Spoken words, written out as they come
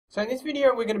So in this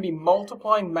video we're going to be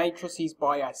multiplying matrices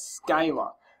by a scalar.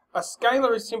 A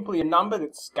scalar is simply a number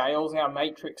that scales our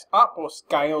matrix up or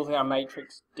scales our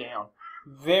matrix down.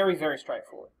 Very, very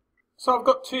straightforward. So I've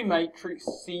got two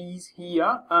matrices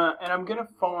here and I'm going to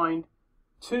find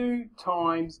 2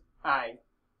 times A.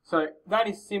 So that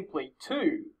is simply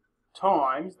 2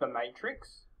 times the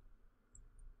matrix.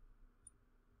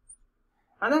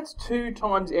 And that's 2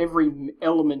 times every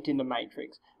element in the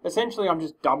matrix. Essentially I'm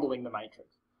just doubling the matrix.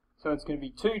 So it's going to be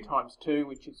 2 times 2,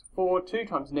 which is 4, 2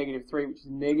 times negative 3, which is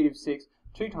negative 6,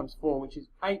 2 times 4, which is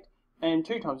 8, and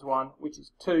 2 times 1, which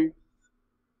is 2.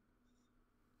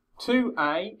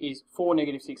 2a is 4,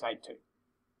 negative 6, 8, 2.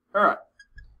 Alright.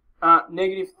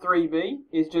 Negative 3b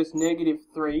is just negative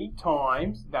 3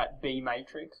 times that B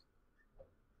matrix.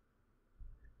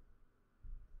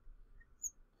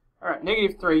 Alright,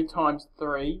 negative 3 times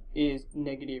 3 is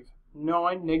negative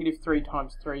 9. Negative 3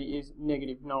 times 3 is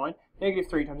negative 9. Negative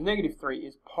 3 times negative 3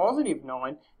 is positive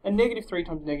 9. And negative 3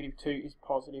 times negative 2 is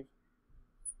positive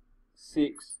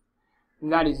 6.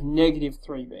 And that is negative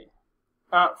 3b.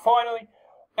 Finally,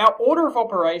 our order of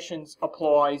operations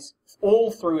applies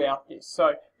all throughout this.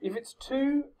 So if it's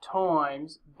 2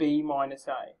 times b minus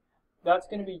a, that's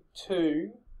going to be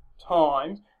 2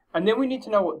 times, and then we need to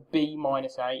know what b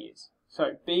minus a is.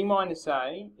 So b minus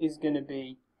a is going to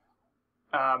be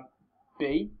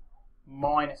b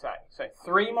minus a. So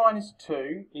 3 minus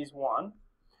 2 is 1.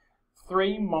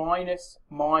 3 minus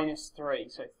minus 3.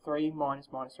 So 3 minus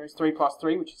minus 3 is 3 plus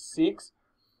 3, which is 6.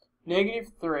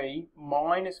 Negative 3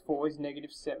 minus 4 is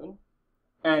negative 7.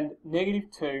 And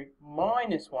negative 2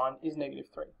 minus 1 is negative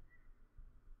 3.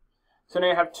 So now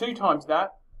you have 2 times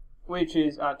that, which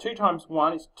is 2 times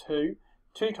 1 is 2.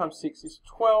 2 times 6 is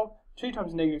 12. 2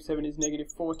 times negative 7 is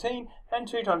negative 14. And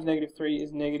 2 times negative 3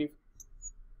 is negative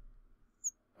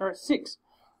 6.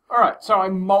 Alright, so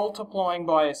I'm multiplying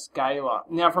by a scalar.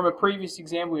 Now from a previous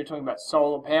example we were talking about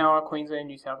solar power, Queensland,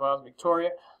 New South Wales, Victoria.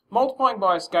 Multiplying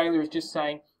by a scalar is just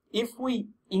saying if we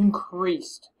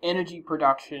increased energy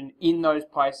production in those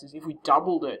places, if we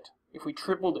doubled it, if we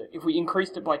tripled it, if we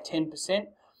increased it by 10%,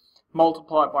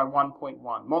 multiply it by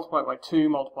 1.1, multiply it by 2,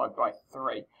 multiply it by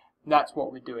 3. That's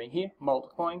what we're doing here,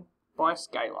 multiplying by a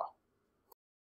scalar.